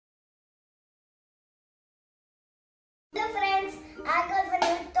Hello friends, I got a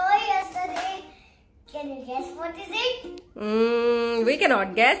new toy yesterday. Can you guess what is it? We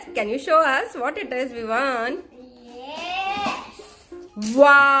cannot guess. Can you show us what it is, Vivaan? Yes.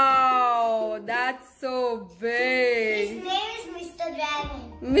 Wow, that's so big. His name is Mr.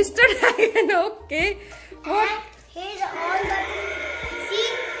 Dragon. Mr. Dragon, okay. What? And here's all button. See?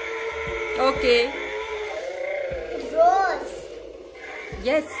 Okay. It rolls.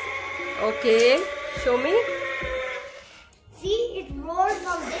 Yes. Okay. Show me. See? It rolls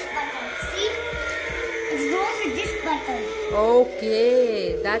from this button. See? It rolls with this button.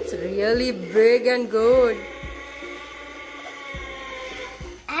 Okay. That's really big and good.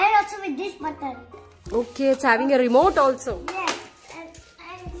 And also with this button. Okay, it's having a remote also. Yes. And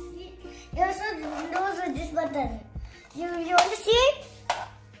see, it also rolls with this button. You want to see it?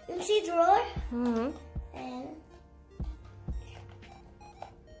 You see it roll? And and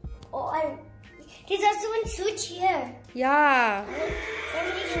there's also one switch here. Yeah.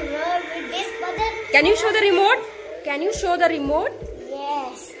 And we can roll with this button. Can you show the remote? Can you show the remote?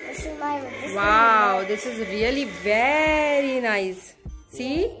 Yes, this is my remote. Wow, this is really very nice.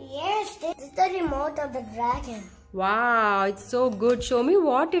 See? Yes, this is the remote of the dragon. Wow, it's so good. Show me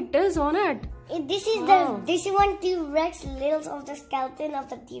what it is on it. This is this is one T-Rex, littles of the skeleton of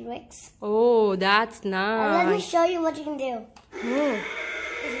the T-Rex. Oh, that's And let me nice. show you what you can do. It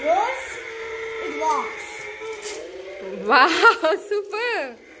rolls, it walks. Wow, super.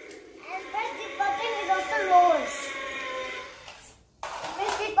 And press this button, it also rolls.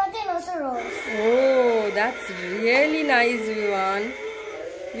 Press this button, also rolls. Oh, that's really nice, Vivaan.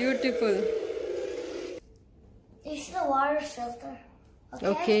 Beautiful. This is the water filter.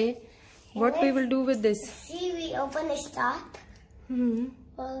 Okay. What we will do with this? See, we open the top.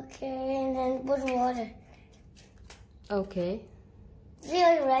 Okay, and then put water. Okay. See,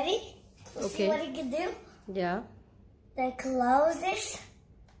 are you ready? Okay. See what you can do? Yeah. Then close this.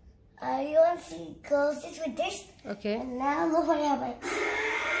 You want to see close this with this? Okay. And now look what happens.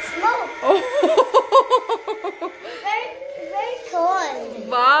 Smoke. Oh. Very cold.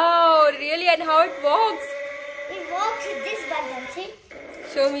 Wow, really? And how it works? It works with this button, see?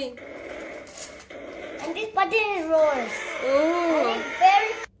 Show me. And this button rolls. Oh. And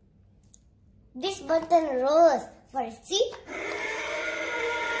this button rolls for it, see?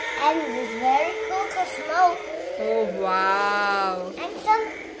 And it's very cool to smoke. Oh, wow. And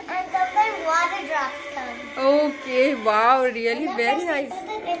sometimes water drops come. Okay, wow, really And very nice.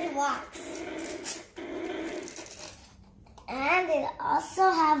 And it walks. And it also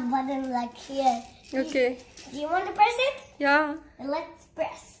have button like here. Okay. Do you want to press it? Yeah. And let's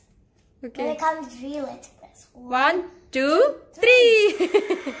press. When Okay. it comes to 3, let's press. 1, 2, 3.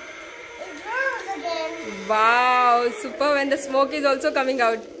 It rolls again. Wow, super when the smoke is also coming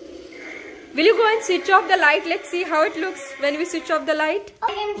out. Will you go and switch off the light? Let's see how it looks when we switch off the light.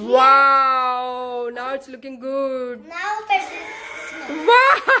 Wow, now it's looking good. Now press it.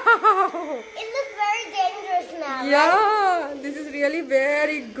 Wow. It looks very dangerous now. Yeah, this is really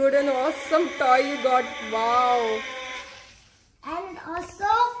very good and awesome toy you got. Wow. And it also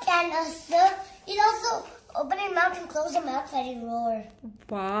open your mouth and close your mouth when you roar.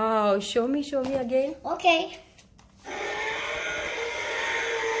 Wow, show me again. Okay.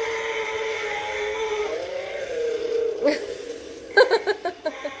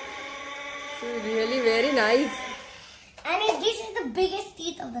 Really very nice. And this is the biggest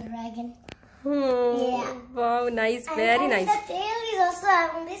teeth of the dragon. Yeah. Wow, nice, very nice. The tail is also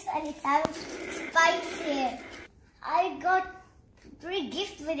having this and it's having spikes here. I got 3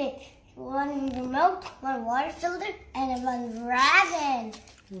 gifts with it. One remote, one water filter, and one dragon.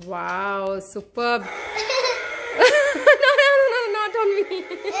 Wow, superb. No, not on me.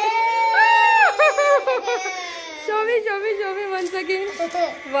 Show me once again.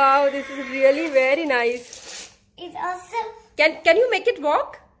 Wow, this is really very nice. It's also... Can you make it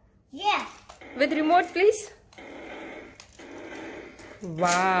walk? Yeah. With remote, please.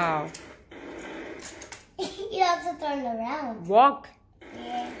 Wow. It also turned around. Walk.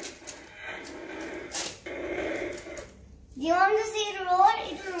 Yeah. Do you want to see it roar?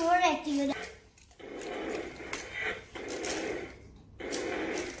 It will roar at you.